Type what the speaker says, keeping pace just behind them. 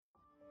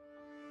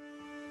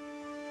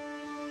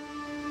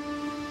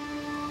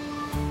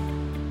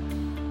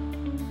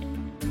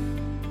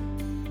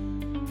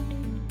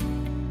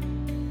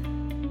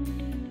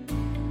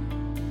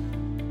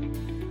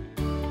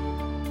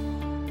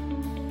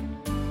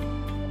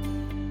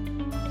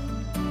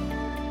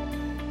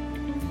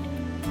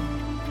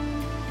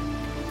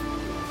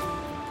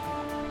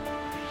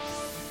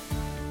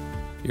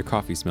Your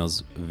coffee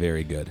smells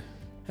very good.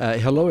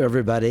 Hello,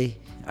 everybody.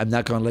 I'm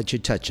not going to let you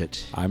touch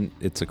it.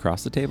 It's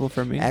across the table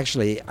from me.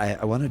 Actually,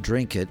 I want to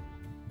drink it,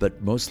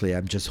 but mostly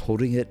I'm just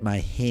holding it in my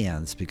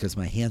hands because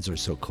my hands are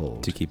so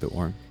cold. To keep it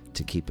warm.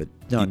 To keep it,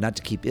 no, not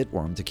to keep it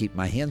warm, to keep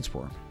my hands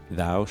warm.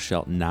 Thou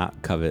shalt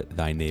not covet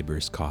thy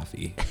neighbor's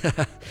coffee.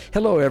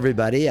 Hello,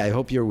 everybody. I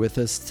hope you're with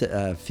us,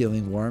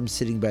 feeling warm,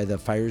 sitting by the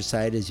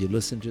fireside as you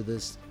listen to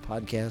this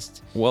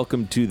podcast.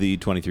 Welcome to the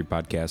 23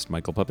 Podcast.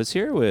 Michael Puppis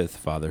here with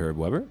Father Herb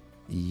Weber.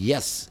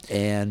 Yes,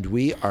 and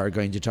we are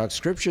going to talk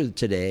scripture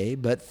today,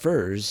 but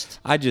first...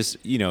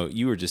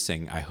 you were just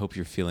saying, I hope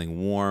you're feeling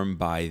warm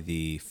by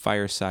the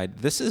fireside.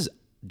 This is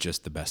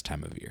just the best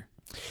time of year.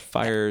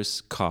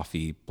 Fires,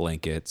 coffee,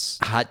 blankets.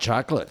 Hot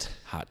chocolate.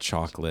 Hot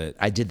chocolate.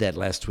 I did that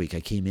last week. I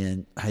came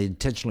in. I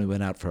intentionally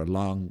went out for a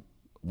long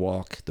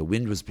walk. The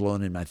wind was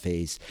blowing in my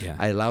face. Yeah.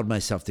 I allowed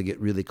myself to get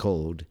really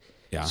cold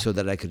so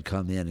that I could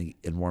come in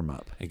and warm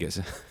up. I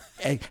guess.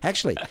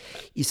 Actually,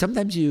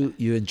 sometimes you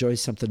enjoy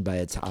something by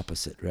its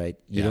opposite, right?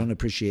 You don't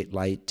appreciate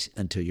light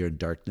until you're in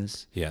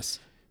darkness. Yes.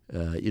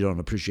 You don't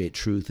appreciate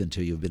truth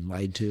until you've been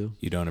lied to.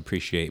 You don't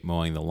appreciate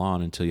mowing the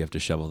lawn until you have to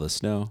shovel the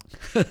snow.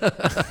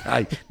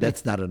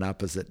 That's not an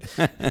opposite.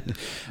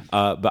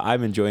 But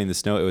I'm enjoying the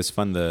snow. It was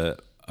fun.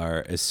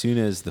 As soon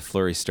as the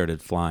flurries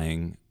started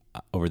flying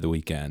over the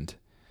weekend,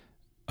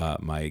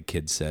 my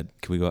kids said,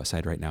 "Can we go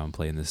outside right now and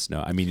play in the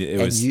snow?" I mean,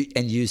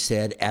 you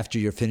said after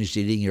you're finished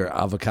eating your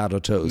avocado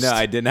toast. No,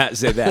 I did not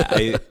say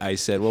that. I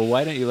said, "Well,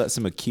 why don't you let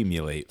some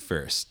accumulate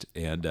first?"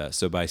 And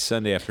so by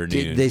Sunday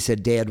afternoon, they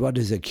said, "Dad, what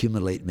does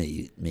accumulate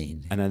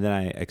mean?" And then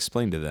I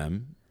explained to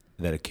them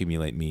that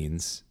accumulate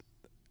means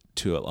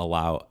to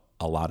allow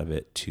a lot of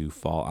it to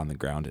fall on the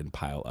ground and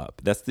pile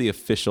up. That's the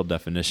official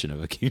definition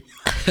of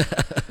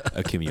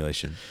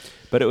accumulation.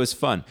 But it was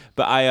fun.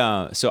 But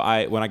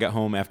when I got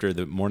home after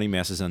the morning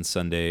masses on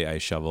Sunday, I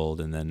shoveled,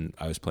 and then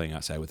I was playing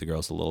outside with the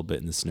girls a little bit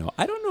in the snow.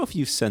 I don't know if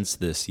you've sensed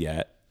this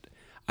yet.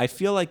 I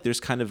feel like there's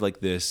kind of like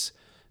this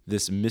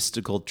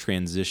mystical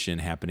transition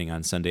happening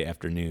on Sunday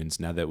afternoons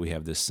now that we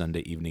have this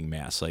Sunday evening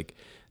mass. Like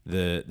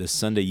the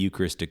Sunday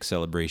Eucharistic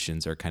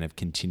celebrations are kind of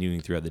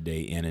continuing throughout the day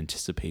in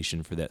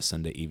anticipation for that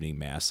Sunday evening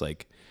mass,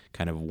 like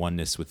kind of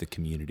oneness with the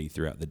community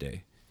throughout the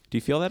day. Do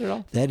you feel that at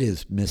all? That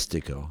is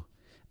mystical.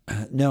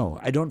 No,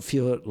 I don't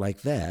feel it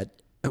like that.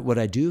 What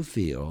I do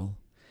feel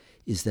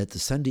is that the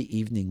Sunday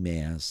evening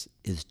Mass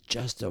is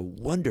just a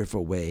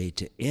wonderful way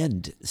to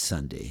end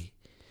Sunday.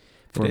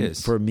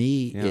 For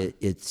me,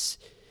 it's.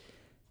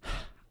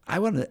 I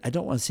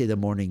don't want to say the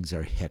mornings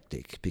are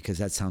hectic because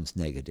that sounds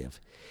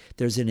negative.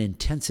 There's an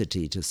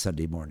intensity to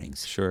Sunday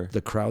mornings. Sure. The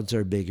crowds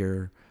are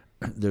bigger.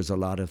 There's a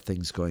lot of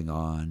things going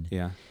on.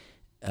 Yeah.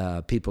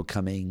 People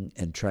coming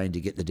and trying to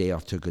get the day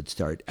off to a good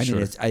start. I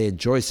mean, I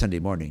enjoy Sunday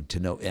morning to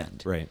no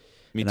end. Right.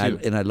 Me too.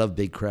 And I love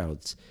big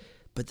crowds.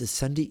 But the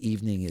Sunday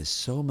evening is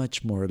so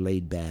much more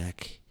laid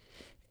back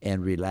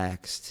and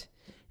relaxed.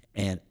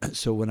 And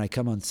so when I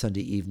come on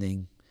Sunday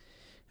evening,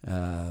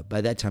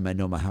 by that time I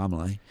know my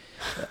homily.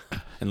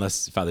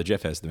 Unless Father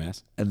Jeff has the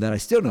Mass. And then I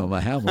still know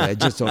my homily. I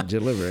just don't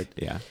deliver it.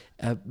 Yeah.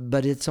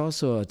 But it's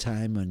also a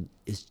time when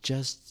it's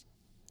just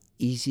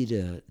easy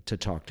to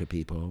talk to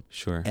people.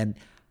 Sure. And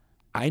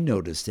I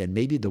noticed, and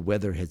maybe the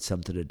weather had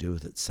something to do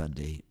with it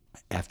Sunday,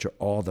 after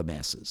all the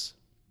masses,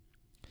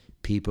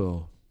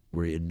 people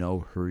were in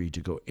no hurry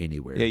to go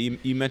anywhere. Yeah,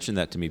 you mentioned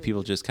that to me.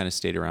 People just kind of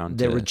stayed around.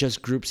 There were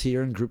just groups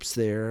here and groups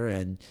there,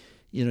 and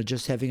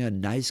just having a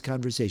nice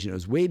conversation. It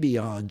was way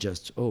beyond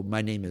just, "Oh,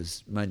 my name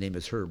is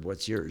Herb.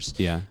 What's yours?"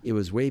 Yeah. It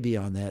was way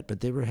beyond that, but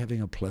they were having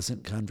a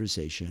pleasant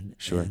conversation.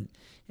 Sure.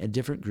 And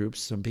different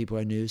groups. Some people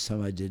I knew,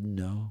 some I didn't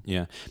know.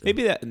 Yeah,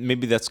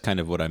 maybe that's kind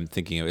of what I'm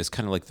thinking of. It's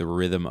kind of like the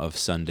rhythm of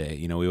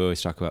Sunday. We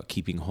always talk about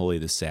keeping holy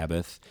the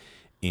Sabbath,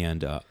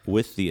 and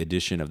with the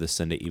addition of the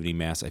Sunday evening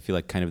Mass, I feel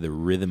like kind of the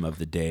rhythm of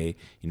the day.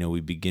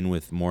 We begin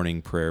with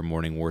morning prayer,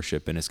 morning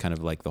worship, and it's kind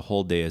of like the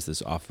whole day is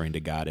this offering to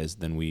God. As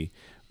then we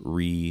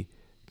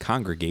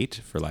congregate,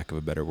 for lack of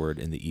a better word,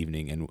 in the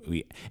evening,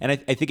 and I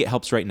think it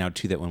helps right now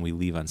too that when we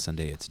leave on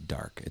Sunday, it's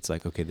dark. It's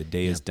like, okay, the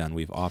day is done.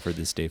 We've offered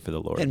this day for the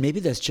Lord. And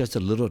maybe that's just a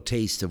little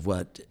taste of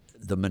what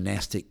the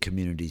monastic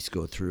communities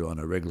go through on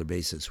a regular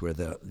basis, where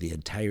the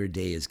entire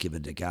day is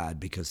given to God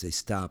because they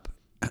stop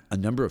a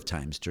number of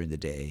times during the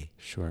day,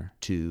 sure,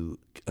 to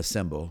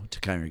assemble,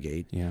 to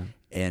congregate,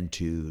 and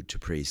to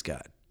praise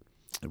God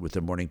with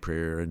their morning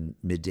prayer and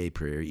midday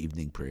prayer,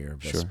 evening prayer,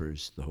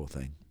 vespers, the whole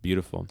thing.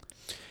 Beautiful.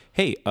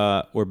 Hey,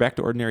 we're back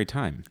to ordinary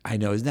time. I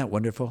know, isn't that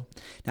wonderful?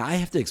 Now I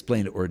have to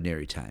explain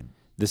ordinary time.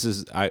 This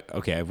is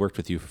I've worked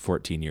with you for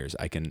 14 years.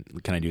 Can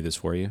I do this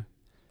for you?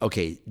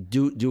 Okay,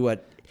 do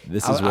what.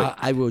 This is what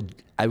I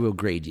will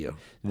grade you.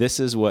 This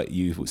is what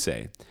you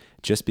say.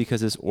 Just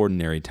because it's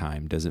ordinary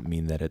time doesn't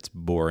mean that it's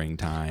boring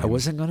time. I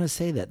wasn't going to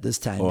say that this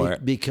time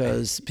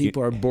because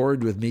people are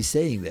bored with me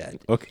saying that.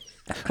 Okay.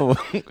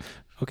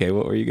 Okay,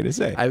 what were you going to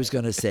say? I was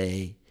going to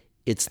say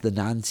it's the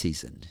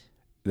non-season.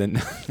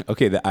 Then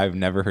I've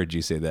never heard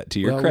you say that. To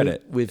your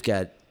credit, we've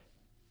got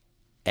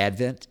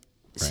Advent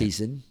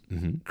season,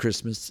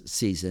 Christmas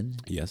season,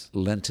 yes,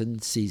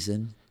 Lenten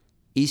season,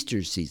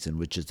 Easter season,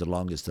 which is the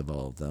longest of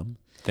all of them.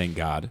 Thank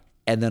God.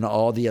 And then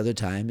all the other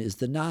time is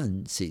the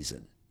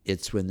non-season.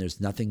 It's when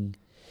there's nothing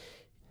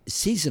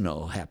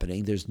seasonal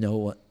happening. There's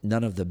none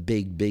of the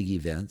big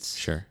events.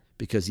 Sure.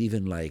 Because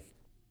even like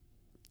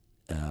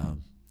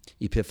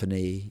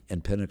Epiphany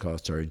and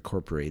Pentecost are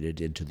incorporated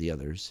into the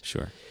others.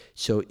 Sure.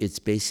 So it's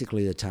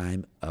basically the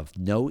time of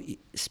no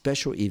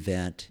special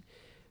event,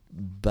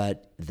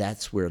 but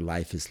that's where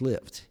life is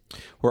lived.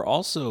 We're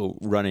also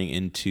running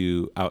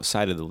into,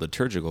 outside of the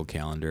liturgical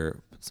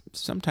calendar,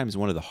 sometimes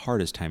one of the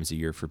hardest times of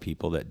year for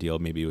people that deal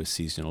maybe with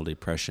seasonal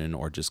depression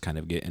or just kind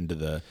of get into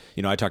the,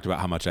 I talked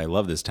about how much I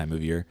love this time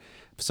of year.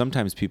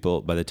 Sometimes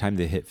people, by the time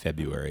they hit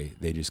February,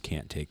 they just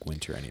can't take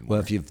winter anymore. Well,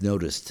 if you've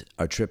noticed,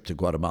 our trip to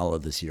Guatemala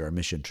this year, our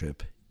mission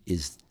trip,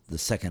 is the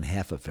second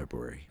half of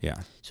February.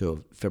 Yeah.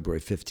 So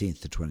February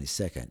 15th to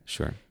 22nd.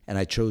 Sure. And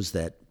I chose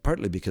that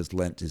partly because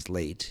Lent is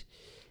late,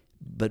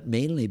 but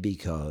mainly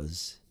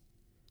because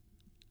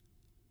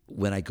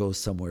when I go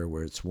somewhere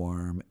where it's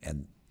warm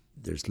and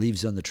there's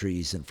leaves on the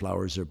trees and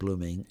flowers are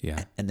blooming,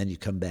 yeah, and then you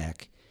come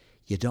back,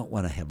 you don't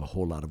want to have a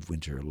whole lot of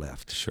winter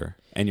left. Sure.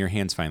 And your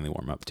hands finally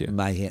warm up too.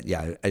 My hand,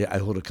 yeah, I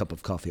hold a cup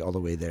of coffee all the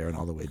way there and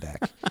all the way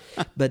back.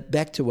 But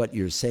back to what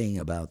you're saying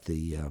about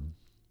the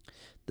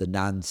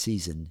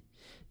non-season,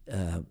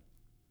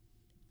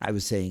 I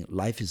was saying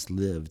life is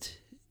lived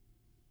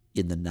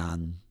in the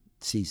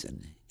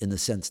non-season, in the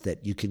sense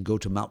that you can go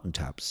to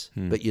mountaintops,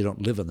 but you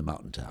don't live on the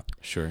mountaintop.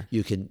 Sure.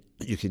 You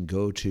can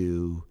go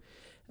to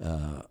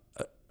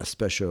a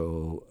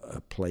special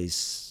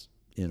place,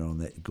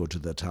 go to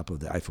the top of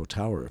the Eiffel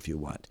Tower if you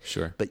want.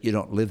 Sure. But you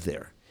don't live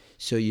there.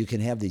 So you can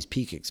have these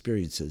peak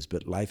experiences,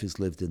 but life is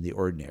lived in the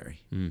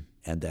ordinary.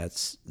 And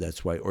that's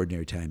why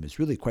ordinary time is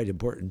really quite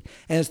important.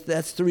 And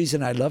that's the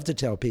reason I love to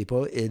tell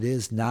people it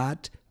is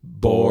not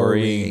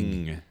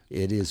boring.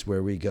 It is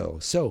where we go.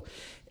 So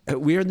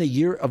we're in the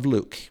year of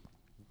Luke.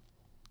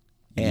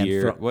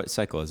 And what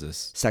cycle is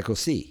this? Cycle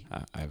C.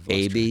 I've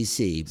A, lost B, track.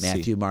 C,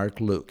 Matthew,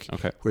 Mark, Luke.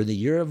 Okay. We're in the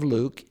year of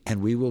Luke,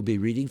 and we will be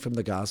reading from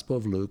the Gospel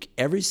of Luke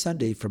every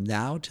Sunday from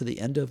now to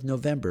the end of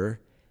November,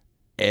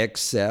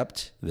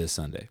 except this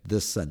Sunday.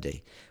 This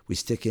Sunday. We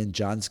stick in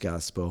John's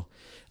Gospel,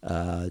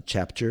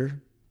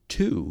 chapter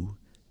 2,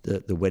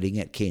 the wedding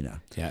at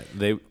Cana. Yeah,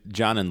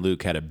 John and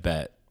Luke had a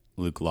bet.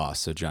 Luke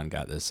lost, so John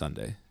got this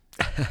Sunday.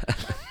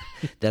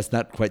 That's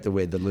not quite the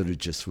way the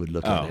liturgists would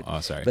look at it. Oh,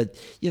 sorry. But,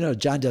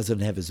 John doesn't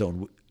have his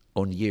own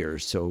year,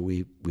 so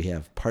we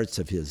have parts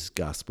of his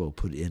gospel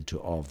put into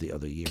all of the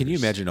other years. Can you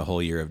imagine a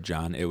whole year of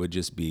John? It would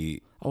just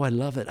be... Oh, I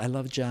love it. I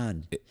love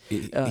John.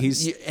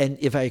 He's... And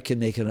if I can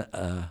make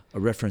a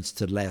reference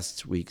to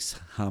last week's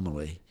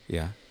homily,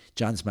 Yeah.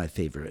 John's my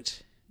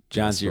favorite.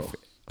 John's gospel.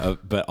 your...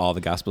 but all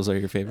the Gospels are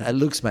your favorite?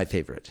 Luke's my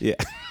favorite. Yeah.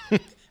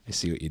 I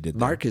see what you did there.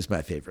 Mark is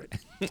my favorite.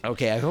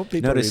 Okay, I hope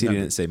people Notice remember.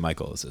 he didn't say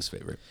Michael is his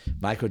favorite.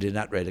 Michael did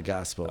not write a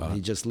gospel. He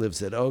just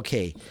lives it.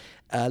 Okay,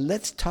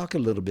 let's talk a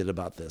little bit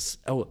about this.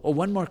 Oh,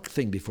 one more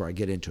thing before I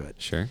get into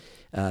it. Sure.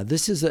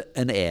 This is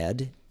an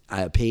ad,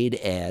 a paid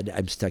ad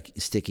I'm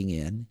sticking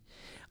in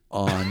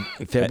on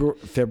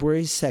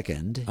February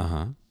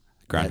 2nd.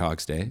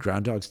 Groundhog's Day.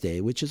 Groundhog's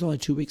Day, which is only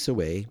 2 weeks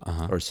away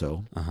or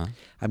so.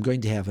 I'm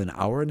going to have an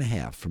hour and a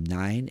half from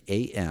 9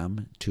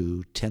 a.m.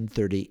 to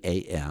 10:30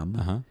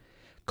 a.m.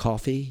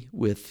 Coffee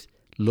with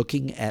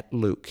Looking at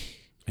Luke.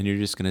 And you're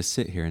just going to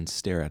sit here and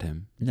stare at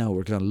him. No,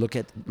 we're going to look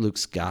at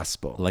Luke's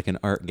gospel. Like an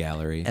art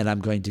gallery. And I'm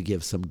going to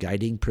give some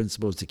guiding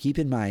principles to keep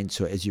in mind.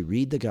 So as you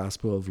read the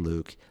Gospel of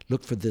Luke,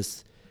 look for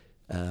this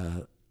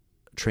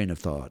train of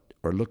thought,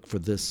 or look for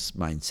this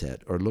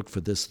mindset, or look for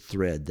this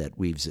thread that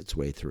weaves its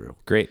way through.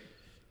 Great.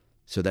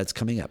 So that's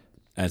coming up.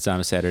 And it's on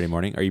a Saturday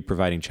morning. Are you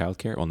providing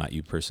childcare? Well, not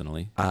you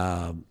personally.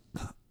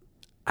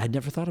 I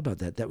never thought about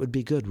that. That would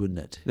be good, wouldn't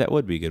it? That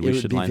would be good. We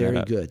should line that up. It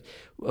would be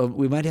very good.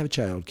 We might have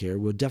childcare.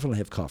 We'll definitely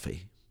have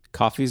coffee.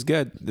 Coffee's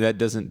good. That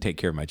doesn't take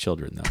care of my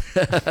children,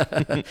 though.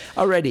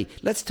 Alrighty,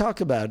 let's talk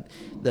about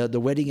the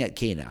wedding at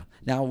Cana.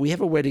 Now, we have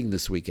a wedding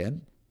this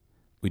weekend.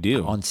 We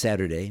do. On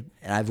Saturday.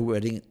 And I have a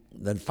wedding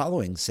the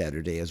following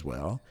Saturday as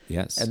well.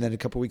 Yes. And then a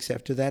couple weeks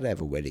after that, I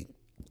have a wedding.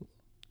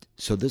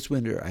 So this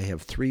winter, I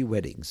have 3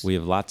 weddings. We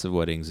have lots of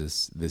weddings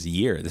this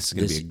year. This is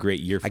going to be a great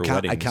year for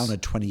weddings. I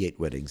counted 28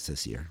 weddings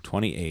this year.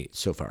 28.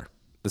 So far.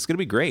 This is going to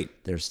be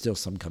great. There's still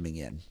some coming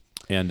in.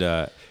 And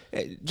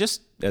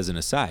just as an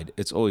aside,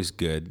 it's always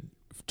good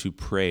to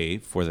pray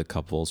for the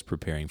couples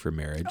preparing for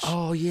marriage.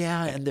 Oh,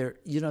 yeah. And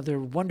they're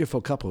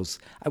wonderful couples.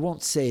 I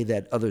won't say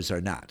that others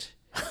are not.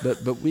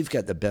 But we've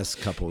got the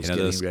best couples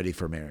getting ready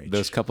for marriage.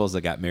 Those couples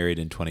that got married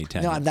in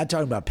 2010. No, I'm not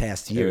talking about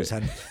past years.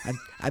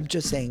 I'm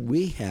just saying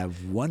we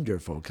have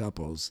wonderful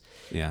couples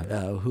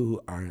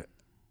who are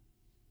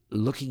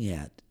looking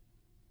at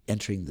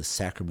entering the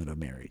sacrament of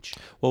marriage.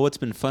 Well, what's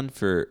been fun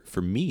for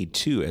me,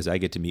 too, as I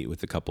get to meet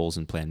with the couples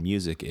and plan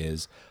music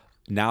is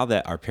now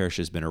that our parish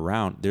has been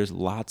around, there's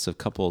lots of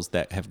couples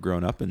that have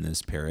grown up in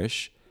this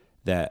parish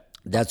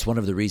That's one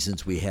of the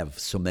reasons we have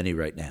so many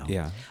right now.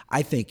 Yeah.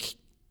 I think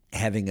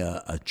having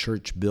a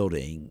church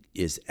building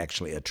is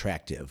actually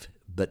attractive,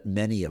 but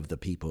many of the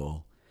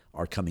people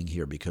are coming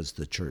here because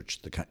the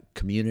church, the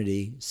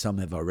community, some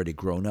have already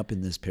grown up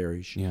in this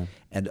parish, Yeah.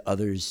 and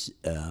others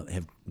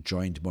have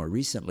joined more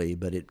recently,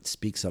 but it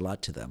speaks a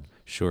lot to them.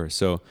 Sure.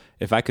 So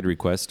if I could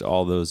request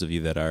all those of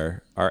you that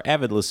are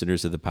avid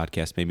listeners of the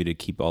podcast, maybe to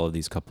keep all of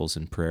these couples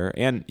in prayer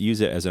and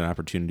use it as an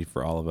opportunity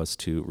for all of us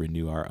to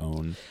renew our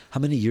own. How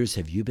many years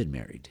have you been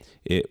married?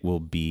 It will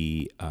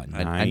be 9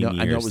 I years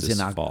know it was this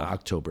in fall.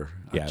 October.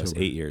 Yeah, it was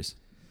 8 years.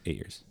 8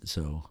 years.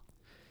 So,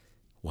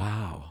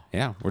 wow.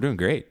 Yeah, we're doing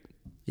great.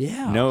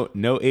 Yeah. No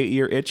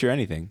 8-year itch or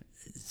anything.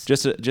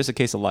 Just a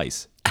case of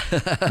lice.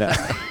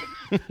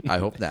 I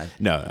hope not.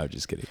 No, I'm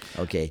just kidding.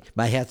 Okay.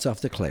 My hat's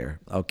off to Claire.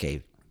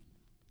 Okay.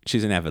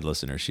 She's an avid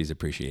listener. She's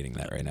appreciating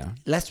that right now.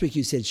 Last week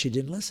you said she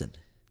didn't listen.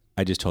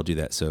 I just told you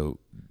that so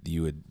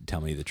you would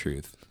tell me the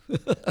truth.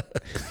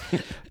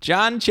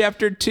 John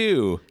chapter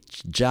 2.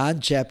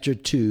 John chapter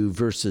 2,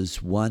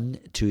 verses 1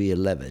 to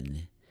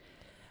 11.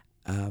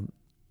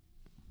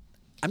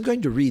 I'm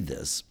going to read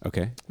this,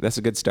 Okay, that's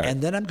a good start.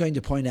 and then I'm going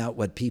to point out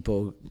what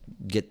people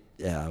get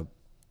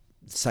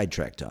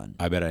sidetracked on,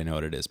 I bet I know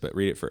what it is, but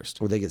read it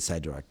first. or they get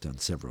sidetracked on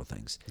several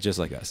things. Just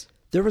like us.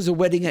 There was a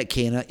wedding at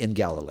Cana in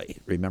Galilee.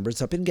 Remember,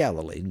 it's up in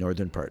Galilee,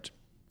 northern part.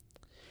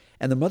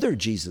 And the mother of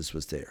Jesus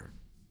was there.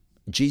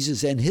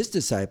 Jesus and his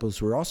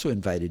disciples were also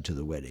invited to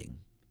the wedding.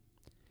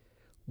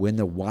 When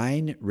the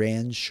wine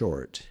ran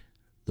short,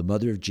 the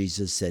mother of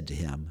Jesus said to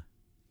him,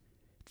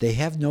 "They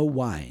have no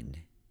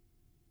wine."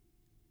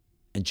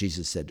 And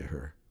Jesus said to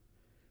her,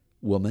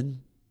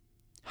 "Woman,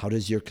 how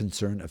does your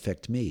concern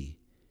affect me?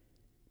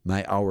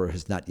 My hour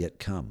has not yet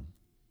come."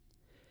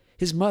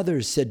 His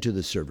mother said to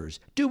the servers,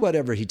 "Do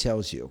whatever he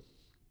tells you."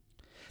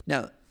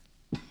 Now,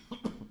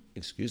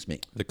 excuse me.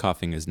 The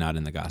coughing is not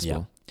in the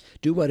gospel.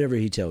 Do whatever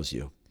he tells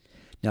you.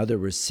 Now there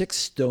were 6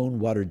 stone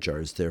water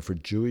jars there for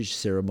Jewish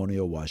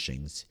ceremonial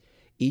washings,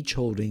 each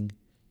holding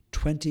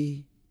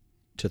 20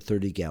 to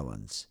 30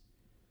 gallons.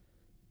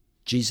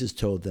 Jesus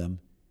told them,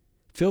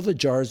 "Fill the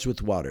jars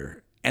with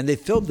water," and they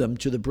filled them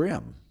to the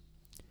brim.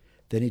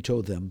 Then he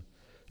told them,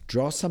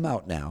 "Draw some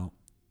out now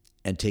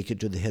and take it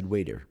to the head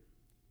waiter."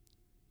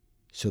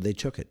 So they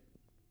took it.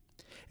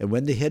 And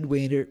when the head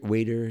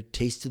waiter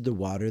tasted the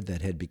water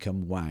that had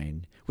become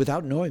wine,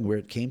 without knowing where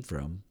it came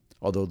from,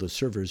 although the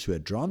servers who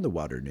had drawn the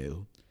water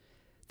knew,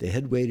 the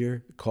head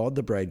waiter called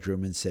the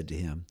bridegroom and said to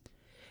him,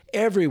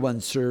 "Everyone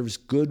serves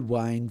good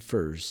wine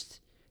first,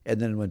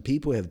 and then when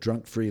people have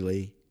drunk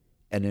freely,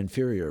 an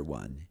inferior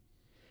one.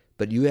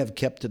 But you have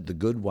kept the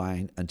good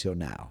wine until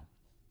now."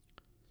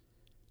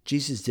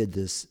 Jesus did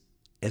this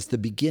as the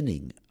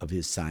beginning of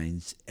his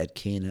signs at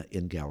Cana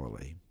in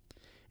Galilee,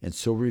 and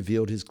so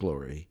revealed his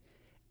glory,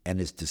 and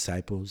his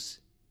disciples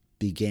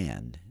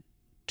began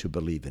to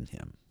believe in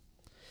him.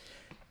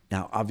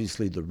 Now,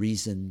 obviously, the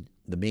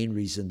main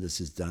reason this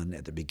is done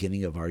at the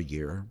beginning of our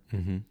year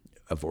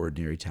of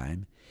ordinary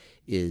time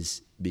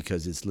is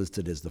because it's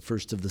listed as the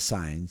first of the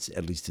signs,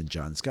 at least in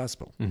John's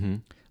gospel.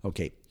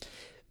 Okay,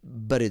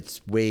 but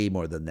it's way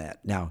more than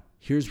that. Now,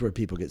 here's where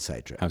people get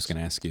sidetracked. I was going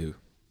to ask you.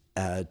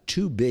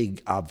 2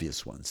 big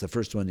obvious ones. The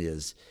first one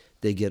is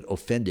they get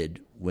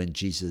offended when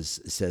Jesus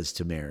says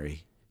to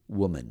Mary,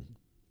 "Woman."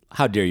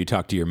 How dare you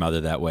talk to your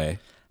mother that way?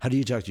 How do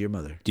you talk to your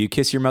mother? Do you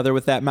kiss your mother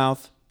with that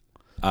mouth?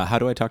 How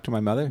do I talk to my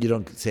mother? You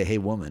don't say, "Hey,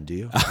 woman," do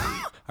you?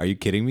 Are you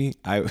kidding me?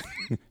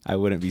 I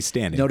wouldn't be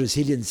standing. Notice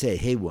he didn't say,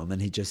 "Hey, woman."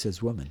 He just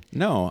says, "Woman."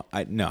 No,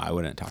 I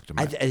wouldn't talk to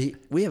my.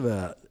 We have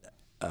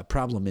a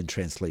problem in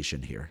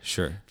translation here.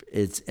 Sure.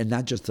 And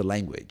not just the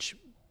language,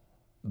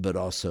 but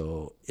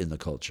also in the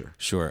culture.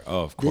 Sure.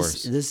 Oh, of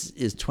course. This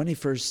is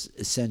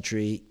 21st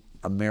century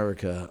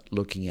America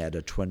looking at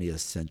a 20th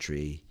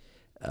century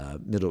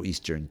Middle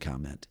Eastern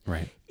comment.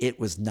 Right. It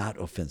was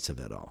not offensive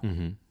at all.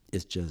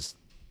 It's just,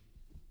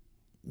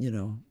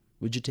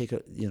 would you take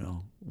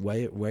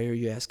why are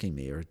you asking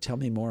me? Or tell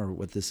me more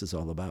what this is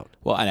all about.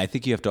 Well, and I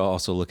think you have to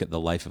also look at the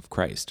life of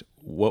Christ.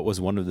 What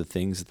was one of the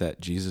things that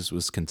Jesus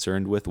was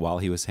concerned with while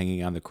he was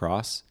hanging on the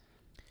cross?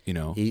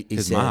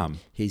 His mom.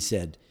 He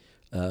said,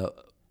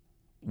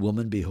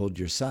 "Woman, behold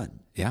your son.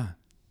 Yeah.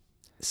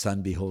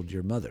 Son, behold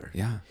your mother."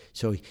 Yeah.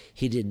 So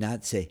he did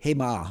not say, "Hey,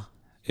 ma."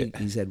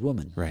 He said,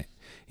 "Woman." Right.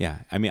 Yeah.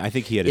 I mean, I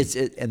think he had.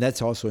 And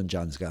that's also in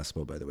John's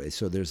gospel, by the way.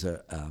 So there's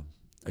a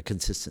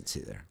consistency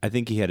there. I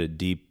think he had a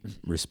deep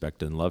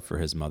respect and love for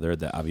his mother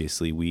that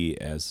obviously we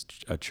as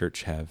a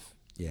church have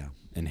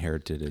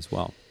inherited as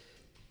well.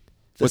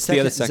 What's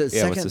the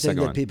second thing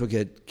that one? people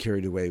get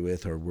carried away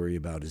with or worry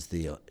about is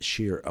the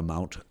sheer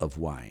amount of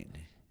wine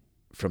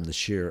from the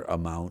sheer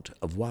amount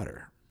of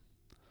water.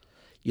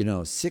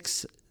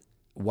 6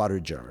 water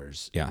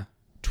jars. Yeah.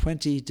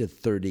 20 to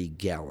 30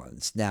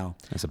 gallons. Now,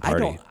 That's a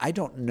party. I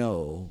don't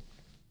know.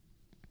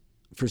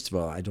 First of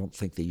all, I don't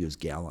think they use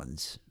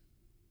gallons.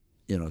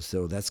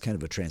 So that's kind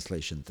of a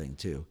translation thing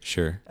too.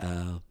 Sure.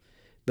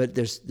 But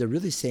they're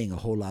really saying a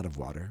whole lot of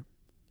water,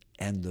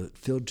 and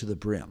filled to the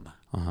brim,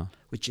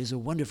 which is a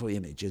wonderful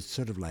image. It's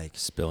sort of like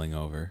Spilling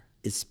over.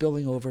 it's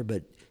spilling over,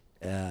 but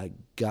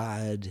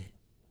God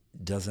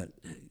doesn't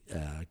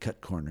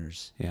cut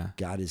corners. Yeah.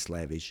 God is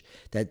lavish.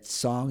 That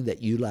song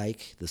that you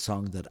like, the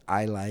song that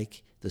I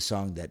like, the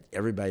song that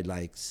everybody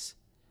likes,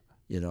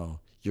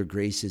 your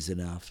grace is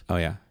enough. Oh,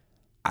 yeah.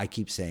 I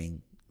keep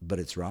saying, but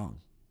it's wrong.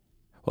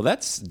 Well,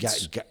 that's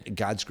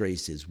God's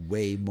grace is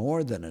way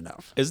more than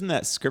enough. Isn't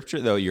that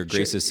scripture though? Your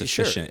grace is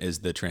sufficient sure. is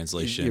the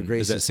translation. Your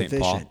grace is that is St.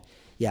 sufficient. Paul?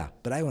 Yeah,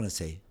 but I want to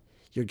say,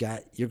 your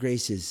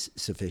grace is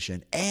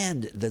sufficient,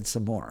 and then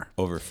some more.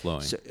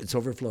 Overflowing. So it's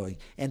overflowing,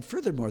 and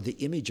furthermore, the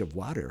image of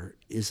water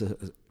is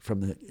from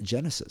the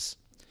Genesis.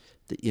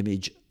 The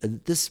image.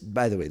 This,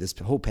 by the way, this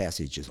whole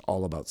passage is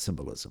all about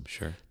symbolism.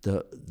 Sure.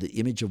 The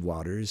image of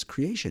water is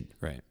creation.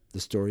 Right. The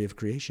story of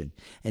creation,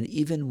 and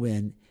even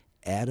when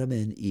Adam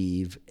and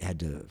Eve had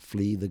to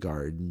flee the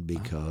garden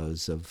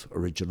because of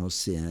original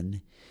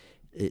sin,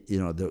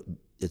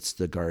 it's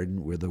the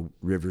garden where the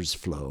rivers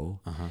flow.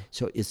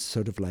 So it's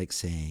sort of like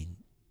saying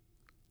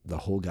the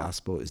whole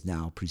gospel is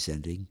now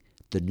presenting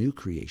the new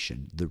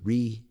creation, the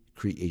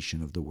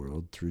recreation of the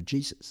world through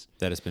Jesus.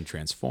 That has been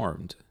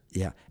transformed.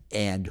 Yeah.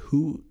 And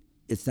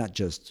it's not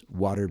just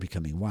water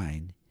becoming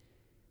wine,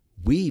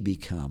 we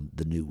become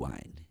the new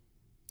wine.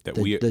 That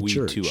The we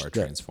church, too are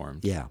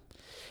transformed. Yeah.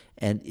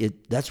 And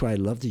that's why I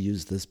love to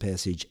use this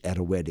passage at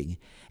a wedding.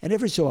 And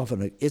every so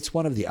often, it's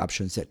one of the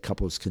options that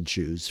couples can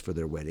choose for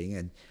their wedding.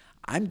 And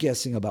I'm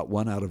guessing about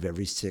 1 out of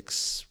every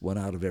 6, 1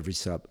 out of every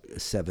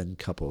 7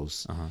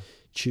 couples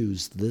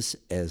choose this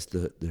as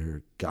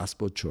their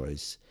gospel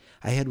choice.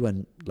 I had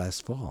one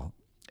last fall,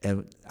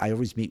 and I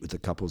always meet with the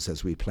couples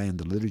as we plan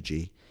the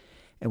liturgy.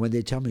 And when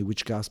they tell me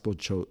which gospel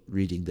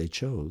reading they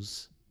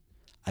chose,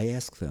 I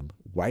ask them,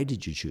 why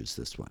did you choose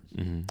this one?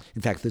 Mm-hmm.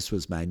 In fact, this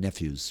was my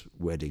nephew's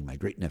wedding, my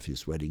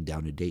great-nephew's wedding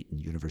down in Dayton,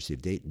 University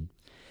of Dayton,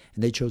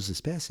 and they chose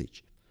this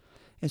passage.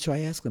 And so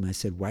I asked them, I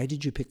said, why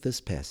did you pick this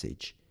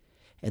passage?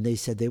 And they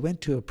said they went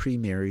to a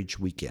pre-marriage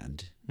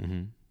weekend,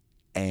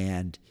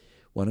 and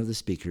one of the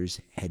speakers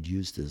had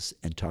used this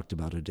and talked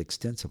about it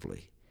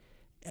extensively.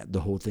 The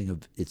whole thing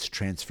of its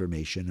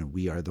transformation, and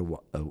we are the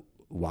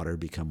water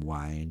become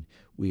wine,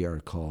 we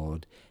are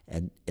called,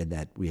 and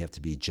that we have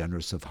to be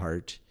generous of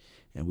heart,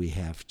 and we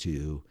have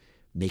to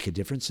make a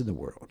difference in the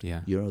world.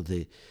 Yeah.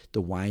 The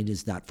wine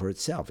is not for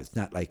itself. It's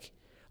not like,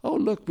 oh,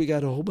 look, we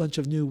got a whole bunch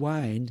of new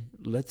wine.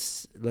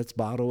 Let's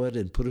bottle it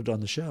and put it on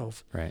the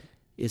shelf. Right.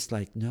 It's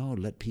like, no,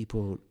 let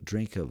people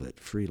drink of it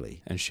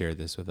freely. And share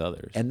this with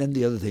others. And then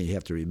the other thing you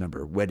have to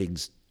remember,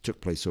 weddings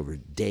took place over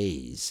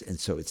days. And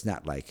so it's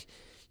not like,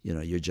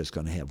 you're just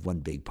going to have one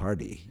big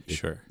party.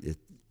 Sure.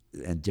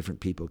 And different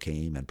people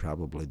came, and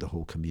probably the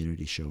whole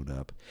community showed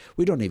up.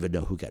 We don't even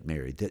know who got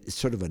married. It's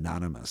sort of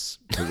anonymous.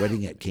 The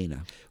wedding at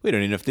Cana. We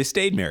don't even know if they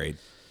stayed married.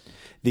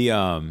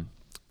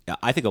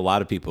 I think a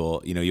lot of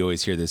people, you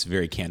always hear this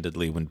very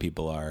candidly when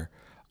people are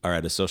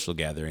at a social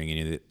gathering,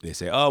 and they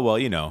say, oh,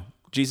 well,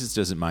 Jesus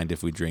doesn't mind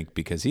if we drink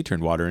because he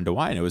turned water into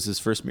wine. It was his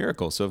first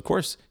miracle. So, of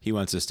course, he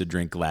wants us to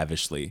drink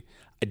lavishly.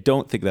 I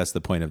don't think that's the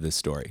point of this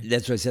story.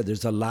 That's what I said.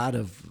 There's a lot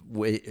of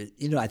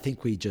I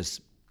think we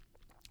just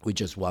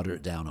water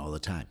it down all the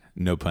time.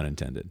 No pun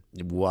intended.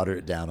 Water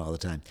it down all the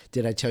time.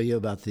 Did I tell you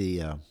about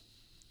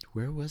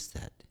where was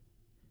that?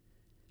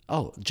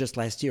 Oh, just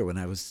last year when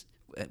I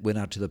went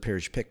out to the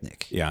parish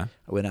picnic. Yeah.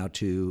 I went out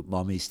to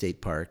Maumee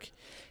State Park,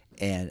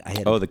 and I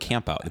had the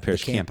camp out, the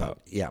parish camp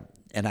out. Yeah,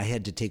 and I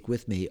had to take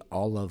with me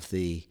all of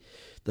the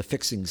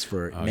fixings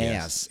for Mass.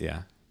 Yes.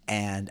 Yeah.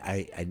 And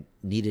I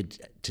needed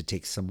to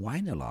take some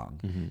wine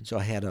along, so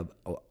I had a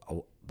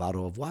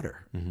bottle of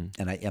water,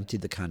 and I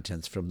emptied the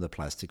contents from the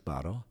plastic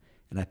bottle,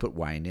 and I put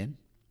wine in,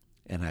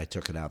 and I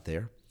took it out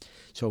there.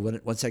 So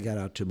once I got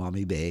out to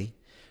Maumee Bay,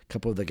 a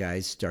couple of the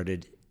guys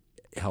started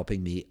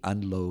helping me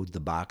unload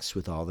the box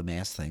with all the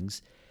Mass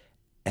things,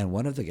 and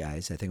one of the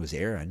guys, I think it was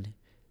Aaron,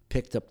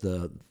 picked up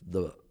the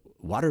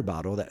water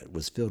bottle that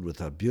was filled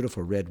with a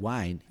beautiful red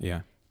wine.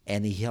 Yeah.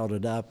 And he held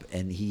it up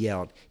and he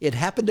yelled, "It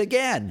happened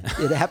again!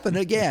 It happened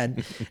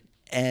again!"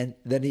 And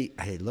then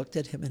I looked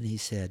at him and he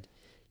said,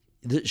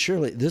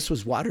 "Surely this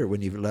was water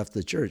when you left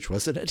the church,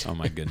 wasn't it?" Oh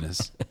my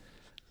goodness!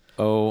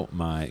 Oh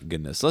my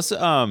goodness! Let's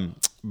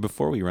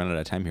before we run out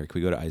of time here,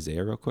 can we go to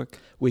Isaiah real quick?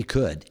 We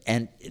could.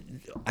 And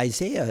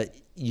Isaiah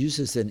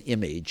uses an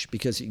image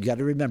because you got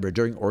to remember,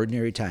 during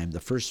ordinary time,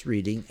 the first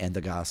reading and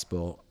the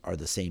gospel are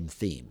the same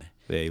theme.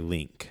 They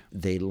link.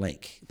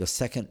 The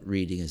second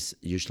reading is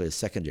usually a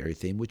secondary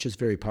theme, which is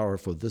very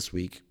powerful this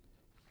week,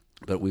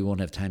 but we won't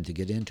have time to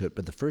get into it.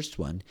 But the first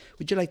one,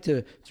 would you like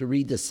to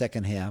read the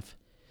second half?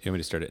 You want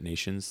me to start at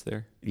nations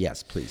there?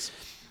 Yes, please.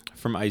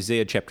 From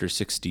Isaiah chapter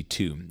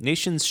 62.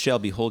 Nations shall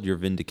behold your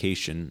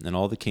vindication, and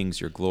all the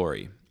kings your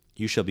glory.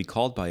 You shall be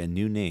called by a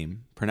new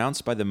name,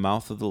 pronounced by the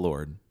mouth of the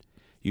Lord.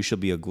 You shall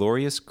be a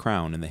glorious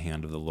crown in the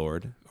hand of the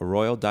Lord, a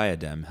royal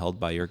diadem held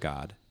by your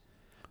God.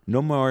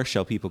 No more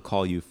shall people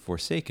call you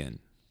forsaken,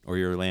 or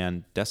your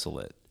land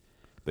desolate,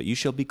 but you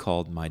shall be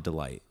called my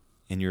delight,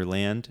 and your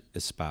land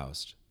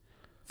espoused.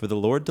 For the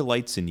Lord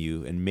delights in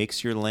you, and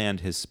makes your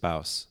land his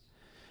spouse.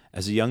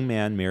 As a young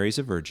man marries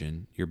a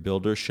virgin, your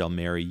builder shall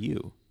marry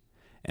you,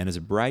 and as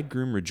a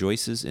bridegroom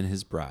rejoices in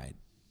his bride,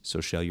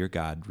 so shall your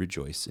God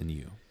rejoice in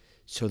you.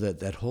 So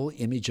that whole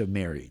image of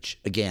marriage,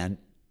 again,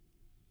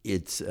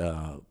 it's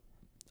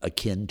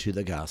akin to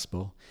the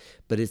gospel,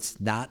 but it's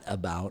not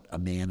about a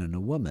man and a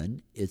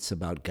woman. It's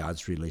about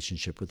God's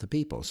relationship with the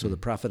people. So the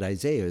prophet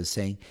Isaiah is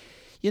saying,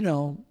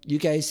 you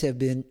guys have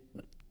been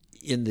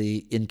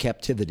in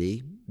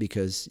captivity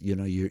because,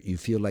 you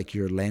feel like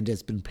your land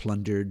has been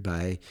plundered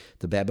by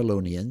the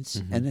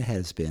Babylonians, and it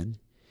has been,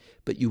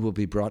 but you will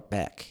be brought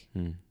back.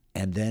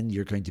 And then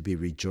you're going to be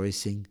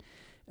rejoicing.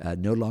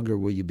 No longer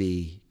will you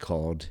be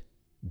called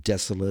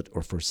desolate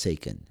or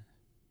forsaken,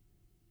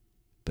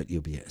 but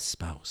you'll be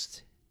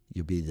espoused.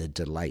 You'll be the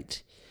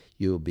delight.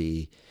 You'll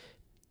be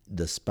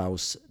the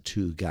spouse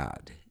to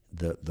God.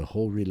 The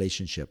whole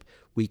relationship,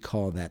 we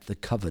call that the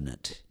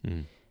covenant.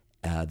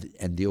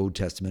 And the Old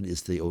Testament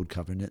is the Old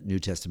Covenant, New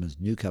Testament is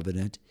New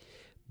Covenant,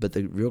 but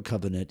the real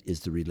covenant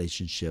is the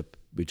relationship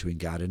between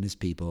God and his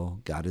people,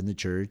 God and the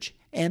church,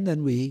 and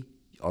then we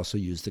also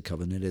use the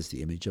covenant as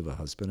the image of a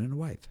husband and a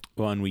wife.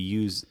 Well, and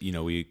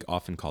we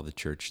often call the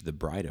church the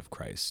bride of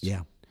Christ.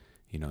 Yeah.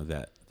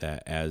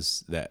 That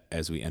as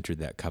we entered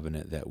that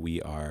covenant, that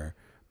we are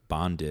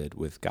bonded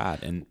with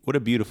God. And what a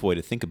beautiful way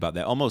to think about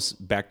that.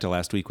 Almost back to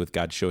last week with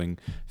God showing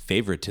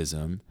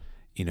favoritism.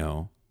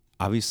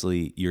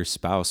 Obviously your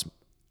spouse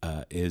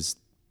is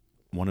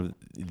one of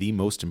the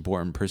most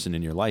important person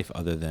in your life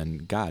other than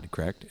God,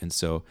 correct? And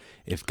so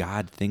if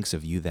God thinks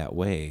of you that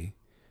way,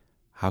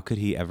 how could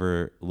he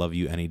ever love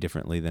you any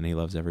differently than he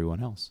loves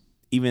everyone else?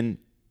 Even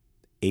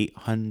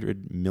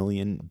 800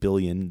 million,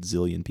 billion,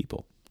 zillion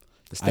people.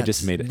 I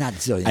just made it. Not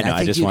zillion. I know.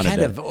 I think you kind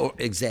to of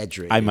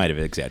exaggerated. I might have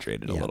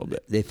exaggerated a little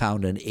bit. They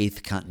found an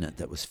 8th continent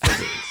that was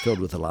filled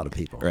with a lot of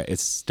people. Right.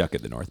 It's stuck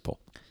at the North Pole.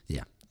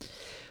 Yeah.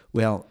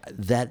 Well,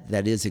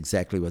 that is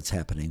exactly what's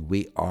happening.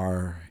 We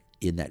are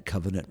in that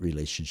covenant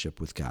relationship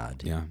with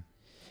God. Yeah.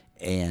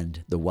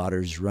 And the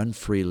waters run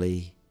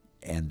freely,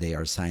 and they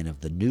are a sign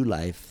of the new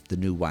life, the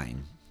new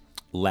wine.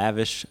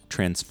 Lavish,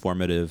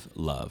 transformative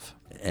love.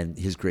 And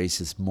his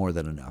grace is more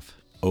than enough.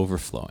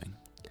 Overflowing.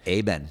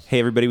 Amen. Hey,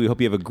 everybody, we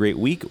hope you have a great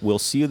week. We'll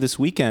see you this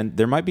weekend.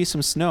 There might be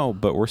some snow,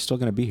 but we're still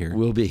going to be here.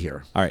 We'll be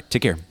here. All right,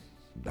 take care.